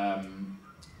you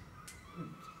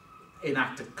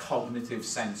enact a cognitive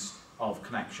sense of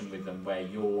connection with them where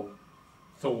your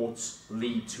thoughts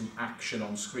lead to action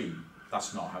on screen?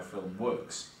 That's not how film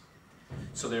works.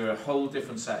 So there are a whole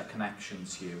different set of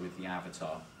connections here with the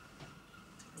avatar.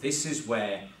 This is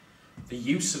where the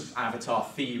use of avatar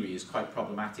theory is quite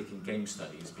problematic in game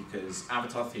studies, because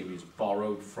avatar theory is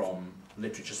borrowed from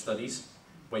literature studies,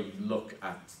 where you look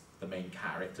at the main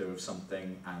character of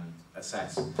something and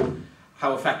assess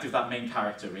how effective that main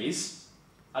character is.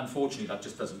 Unfortunately, that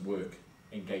just doesn't work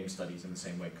in game studies in the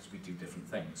same way, because we do different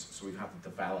things. So we've had to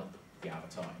develop the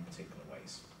avatar in particular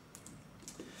ways.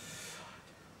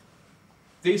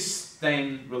 This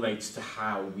then relates to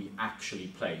how we actually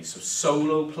play. So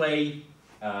solo play,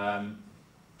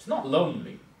 it's not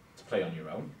lonely to play on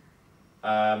your own.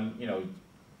 You know,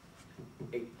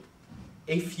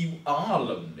 if you are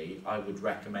lonely, I would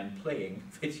recommend playing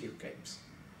video games,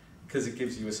 because it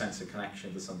gives you a sense of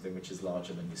connection to something which is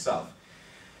larger than yourself.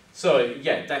 So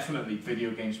yeah, definitely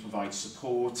video games provide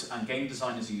support, and game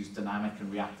designers use dynamic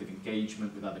and reactive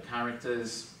engagement with other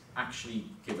characters, actually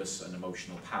give us an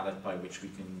emotional palette by which we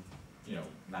can, you know,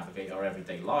 navigate our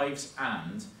everyday lives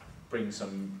and bring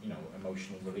some, you know,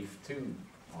 emotional relief to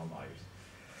our lives.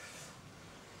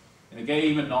 In a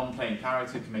game, a non-playing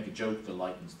character can make a joke that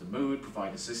lightens the mood,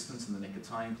 provide assistance in the nick of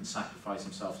time, can sacrifice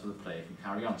himself so the player can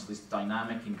carry on. So this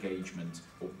dynamic engagement,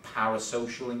 or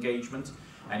parasocial engagement,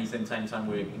 anytime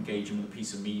we're engaging with a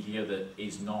piece of media that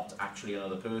is not actually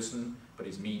another person, but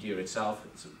is media itself,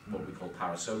 it's what we call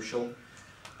parasocial.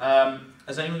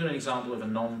 Has anyone got an example of a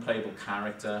non-playable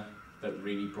character that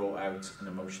really brought out an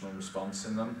emotional response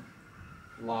in them?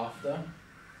 Laughter.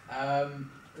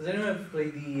 Has anyone ever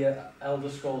played the Elder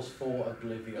Scrolls 4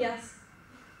 Oblivion? Yes.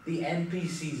 The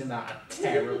NPCs in that are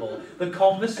terrible. The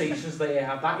conversations they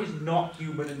have, that is not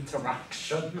human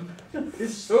interaction.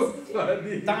 It's so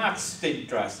funny. That's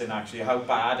interesting, actually, how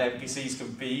bad NPCs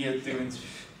can be at doing...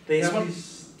 They have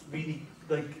these really,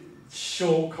 like,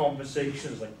 short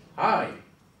conversations, like, Hi,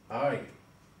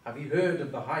 have you heard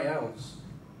of the High Elves?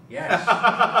 Yes.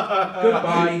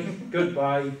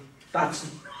 Goodbye. That's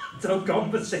how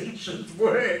conversations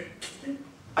work.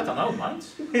 I don't know, mate.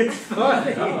 It's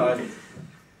funny.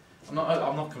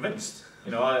 I'm not convinced.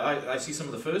 You know, I see some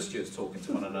of the first years talking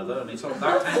to one another, and it's all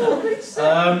that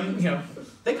tender. You know,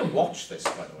 they can watch this,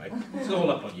 by the way. It's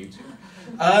all up on YouTube.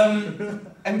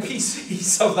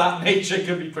 NPCs of that nature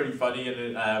can be pretty funny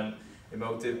and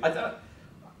emotive.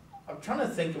 I'm trying to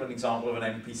think of an example of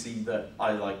an NPC that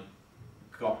I like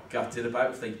got gutted about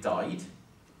if they died.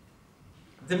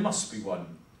 There must be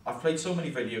one. I've played so many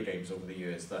video games over the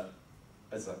years that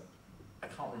I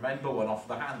can't remember one off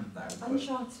the hand now.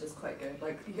 Uncharted is quite good.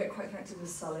 Like, you get quite connected with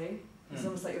Sully. He's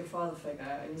almost like your father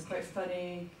figure, and he's quite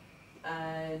funny.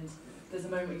 And there's a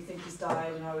moment where you think he's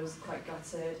died, and I was quite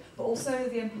gutted. But also,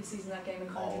 the NPCs in that game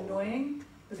are kind of annoying,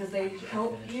 because they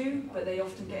help you, but they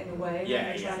often get in the way when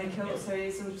they're trying to kill. So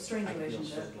it's a strange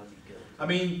relationship. I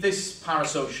mean, this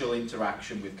parasocial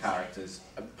interaction with characters,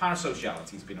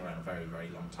 parasociality has been around a very, very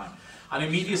long time. And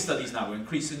in media studies now, we're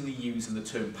increasingly using the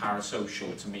term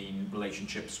parasocial to mean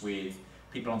relationships with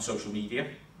people on social media.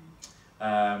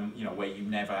 You know, where you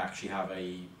never actually have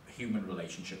a human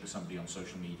relationship with somebody on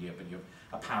social media, but you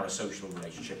have a parasocial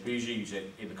relationship. We usually use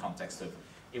it in the context of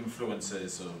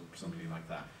influencers or somebody like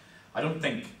that. I don't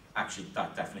think actually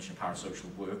that definition of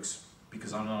parasocial works,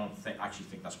 because I don't actually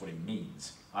think that's what it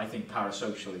means. I think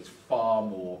parasocial is far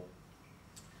more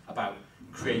about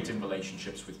creating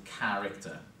relationships with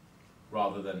character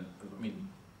rather than, I mean,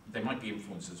 they might be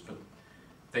influencers, but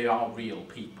they are real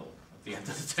people at the end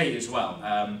of the day as well.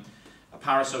 A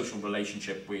parasocial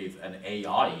relationship with an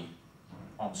AI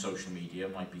on social media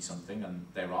might be something, and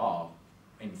there are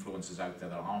influencers out there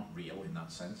that aren't real in that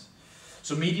sense.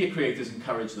 So media creators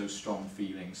encourage those strong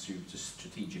feelings through just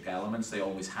strategic elements. They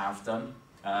always have done.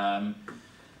 And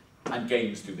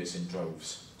games do this in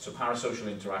droves. So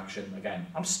parasocial interaction, again,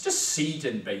 I'm just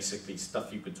seeding basically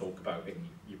stuff you could talk about in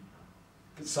your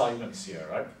assignments here,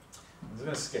 right? I'm just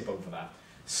going to skip over that.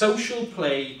 Social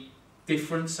play,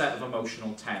 different set of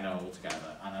emotional tenor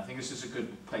altogether, and I think this is a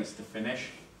good place to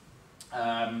finish.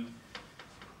 The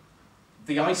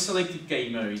isolated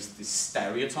gamer is the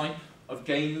stereotype of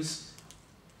games.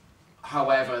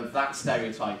 However, that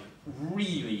stereotype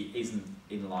really isn't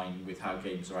in line with how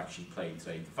games are actually played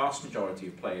today. The vast majority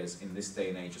of players in this day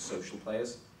and age are social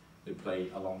players who play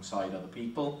alongside other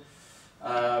people.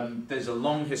 There's a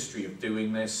long history of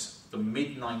doing this. The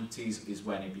mid-90s is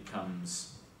when it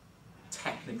becomes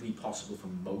technically possible for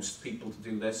most people to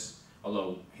do this,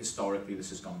 although historically this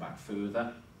has gone back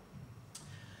further.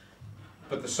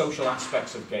 But the social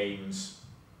aspects of games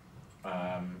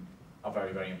are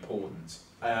very, very important.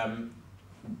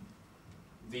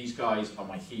 These guys are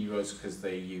my heroes because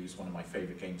they use one of my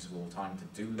favourite games of all time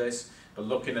to do this. But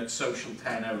looking at social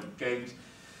tenor of games,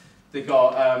 they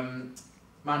got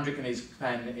Mandrick and his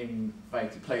pen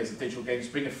invited players of digital games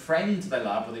to bring a friend to their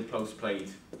lab where they both played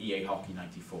EA Hockey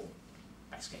 94.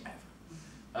 Best game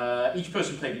ever. Each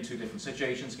person played in two different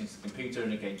situations, against the computer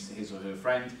and against his or her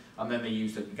friend, and then they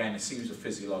used, again, a series of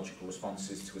physiological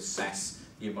responses to assess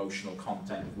the emotional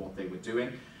content of what they were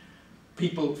doing.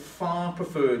 People far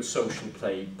preferred social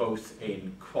play, both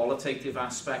in qualitative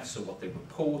aspects, so what they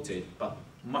reported, but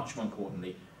much more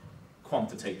importantly,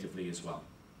 quantitatively as well.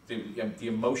 The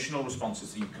emotional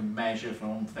responses that you can measure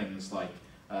from things like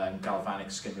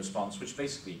galvanic skin response, which is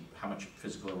basically how much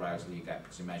physical arousal you get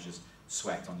because it measures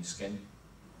sweat on your skin,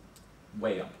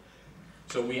 way up.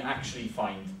 So we actually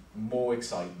find more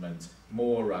excitement,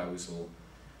 more arousal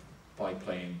by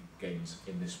playing games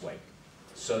in this way.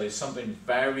 So there's something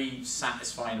very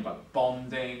satisfying about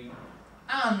bonding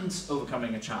and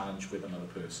overcoming a challenge with another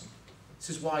person. This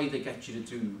is why they get you to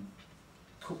do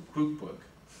group work.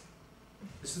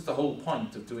 This is the whole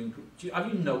point of doing group. Have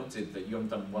you noted that you haven't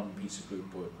done one piece of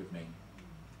group work with me?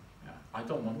 Yeah, I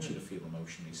don't want you to feel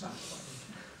emotionally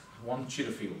satisfied. I want you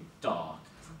to feel dark,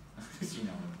 you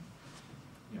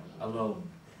know, alone.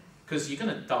 Because you're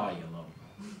going to die alone,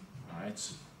 alright?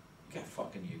 So get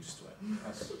fucking used to it.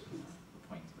 That's the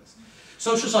point of this.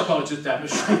 Social psychologists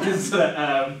demonstrated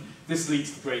that this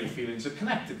leads to greater feelings of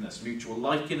connectedness, mutual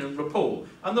liking and rapport,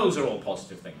 and those are all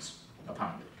positive things,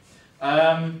 apparently.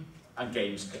 And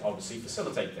games obviously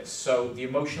facilitate this. So the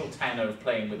emotional tenor of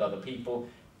playing with other people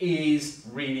is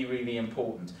really, really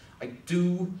important. I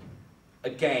do,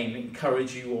 again,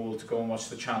 encourage you all to go and watch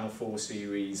the Channel 4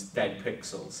 series Dead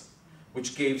Pixels,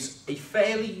 which gives a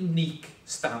fairly unique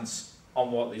stance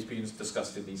on what is being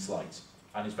discussed in these slides,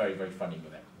 and is very, very funny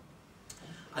with it.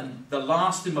 And the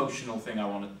last emotional thing I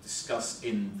want to discuss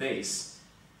in this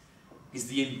is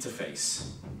the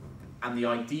interface and the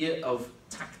idea of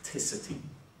tacticity.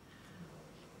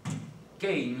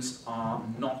 Games are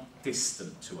not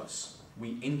distant to us.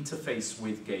 We interface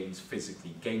with games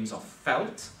physically. Games are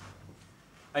felt.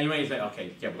 And you may think,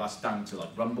 okay, yeah, well that's down to like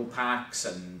rumble packs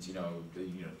and the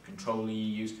controller you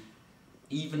use.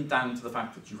 Even down to the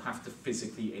fact that you have to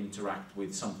physically interact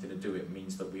with something to do it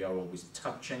means that we are always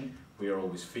touching, we are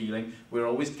always feeling, we're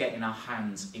always getting our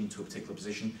hands into a particular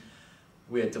position.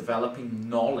 We're developing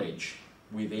knowledge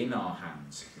within our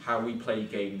hands. How we play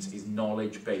games is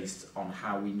knowledge based on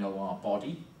how we know our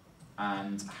body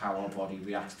and how our body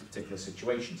reacts to particular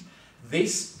situations.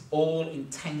 This all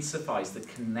intensifies the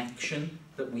connection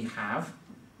that we have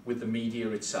with the media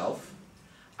itself,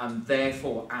 and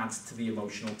therefore adds to the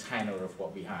emotional tenor of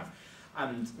what we have.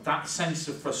 And that sense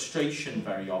of frustration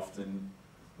very often,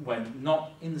 when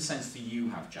not in the sense that you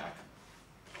have, Jack,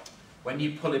 when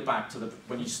you pull it back to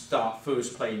when you start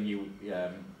first playing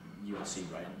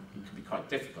UNC, right, it can be quite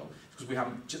difficult because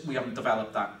we haven't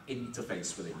developed that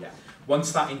interface with it yet.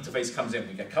 Once that interface comes in,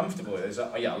 we get comfortable with it.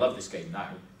 Oh yeah, I love this game now,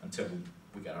 until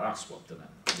we get our ass whooped, and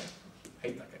then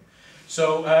hate that game.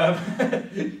 So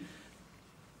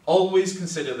always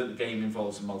consider that the game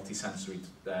involves a multi-sensory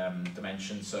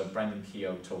dimension. So Brendan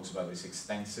Keogh talks about this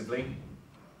extensively.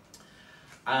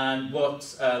 And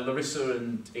what Larissa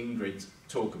and Ingrid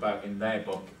talk about in their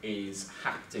book is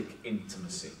haptic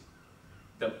intimacy.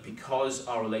 That because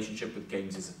our relationship with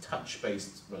games is a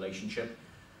touch-based relationship,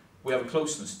 we have a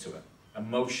closeness to it,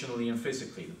 emotionally and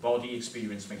physically. The body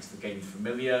experience makes the game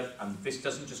familiar, and this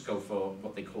doesn't just go for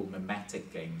what they call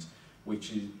mimetic games,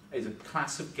 which is a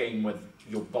class of game where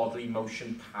your bodily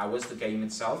motion powers the game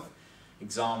itself.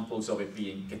 Examples of it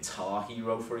being Guitar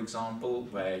Hero, for example,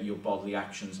 where your bodily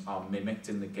actions are mimicked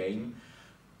in the game.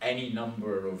 any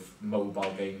number of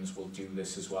mobile games will do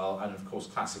this as well, and of course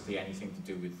classically anything to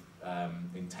do with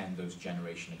Nintendo's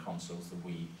generation of consoles, the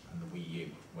Wii and the Wii U,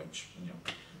 which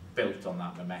built on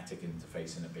that mimetic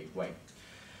interface in a big way.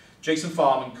 Jason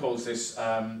Farman calls this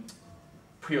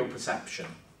proprioception.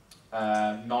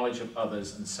 Knowledge of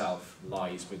others and self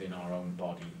lies within our own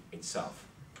body itself.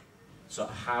 So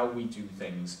how we do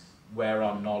things, where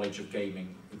our knowledge of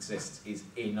gaming exists, is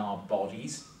in our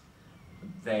bodies.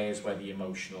 There's where the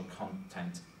emotional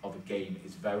content of a game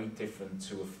is very different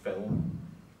to a film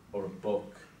or a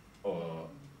book or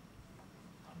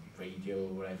radio or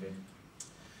whatever.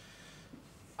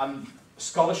 And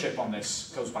scholarship on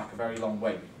this goes back a very long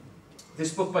way.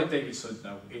 This book by David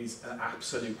Sudnow is an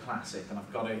absolute classic, and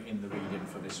I've got it in the reading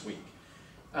for this week.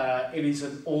 It is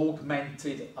an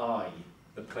augmented eye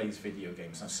that plays video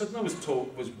games. Now, Sudnow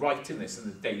was writing this in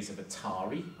the days of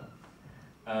Atari,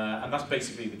 and that's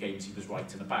basically the games he was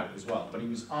writing about as well. But he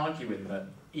was arguing that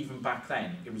even back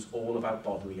then, it was all about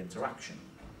bodily interaction.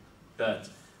 That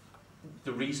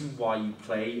the reason why you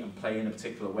play and play in a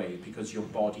particular way is because your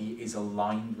body is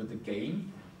aligned with the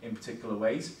game in particular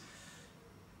ways.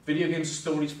 Video games are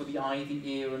stories for the eye, the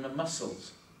ear, and the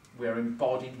muscles. We're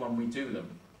embodied when we do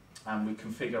them, and we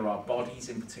configure our bodies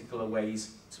in particular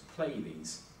ways to play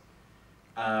these.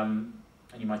 And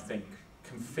you might think,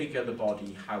 configure the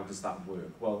body, how does that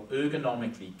work? Well,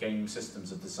 ergonomically, game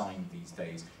systems are designed these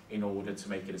days in order to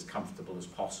make it as comfortable as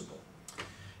possible.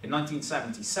 In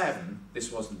 1977, this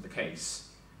wasn't the case,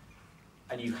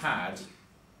 and you had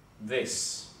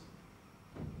this.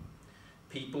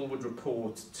 People would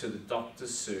report to the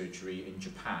doctor's surgery in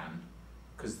Japan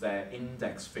because their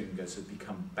index fingers had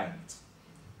become bent.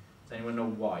 Does anyone know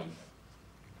why?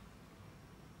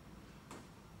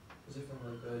 Was it from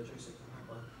like joystick and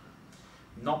Pac-Man?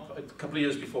 Not a couple of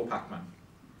years before Pac-Man.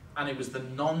 And it was the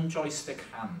non-joystick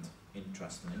hand,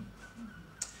 interestingly.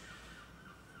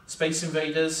 Space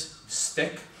Invaders,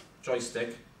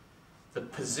 joystick. The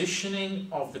positioning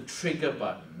of the trigger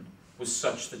button was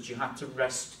such that you had to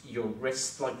rest your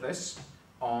wrist like this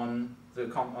on the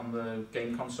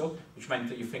game console, which meant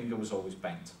that your finger was always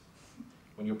bent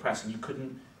when you were pressing. You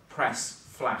couldn't press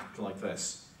flat like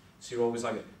this. So you're always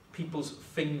like it. People's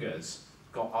fingers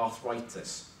got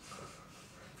arthritis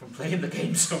from playing the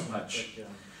game so much.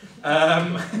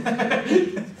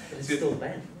 It's still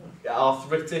bent.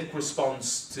 Arthritic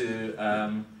response to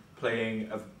playing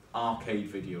an arcade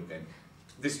video game.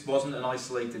 This wasn't an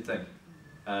isolated thing.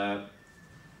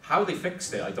 How they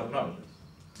fixed it, I don't know.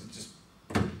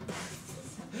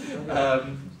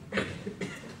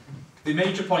 The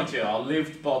major point here, our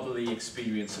lived bodily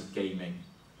experience of gaming.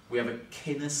 We have a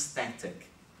kinesthetic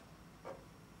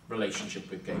relationship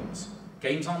with games.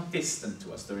 Games aren't distant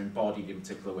to us, they're embodied in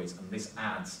particular ways, and this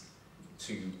adds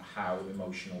to how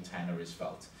emotional tenor is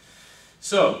felt.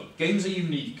 So, games are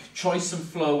unique. Choice and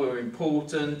flow are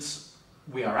important.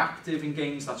 We are active in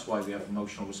games, that's why we have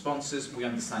emotional responses. We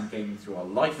understand gaming through our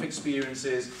life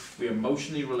experiences. We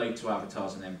emotionally relate to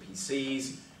avatars and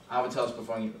NPCs. Avatars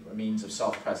provide a means of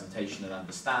self-presentation and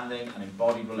understanding. An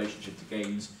embodied relationship to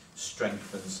games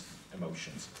strengthens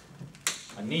emotions.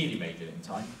 I nearly made it in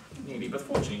time. Nearly, but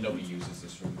fortunately nobody uses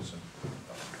this room. So.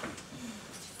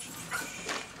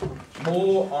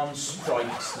 More on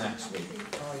strikes next week.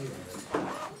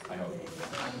 I hope.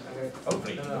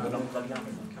 Hopefully, we're not bloody having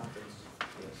them.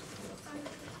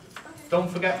 Don't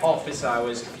forget office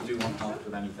hours if you do want help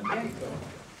with anything.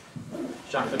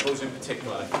 Jack, those in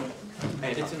particular,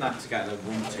 editing that together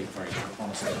won't take very long,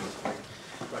 honestly.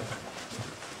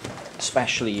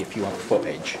 Especially if you want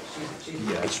footage.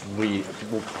 Yeah, it's really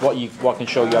what I can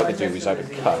show you how to do is how to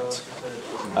cut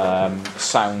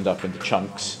sound up into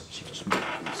chunks. So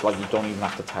it's like you don't even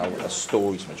have to tell a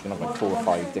story so much. You can have like 4 or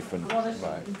 5 different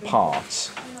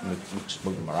parts and you just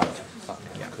move them around.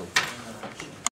 Yeah, cool.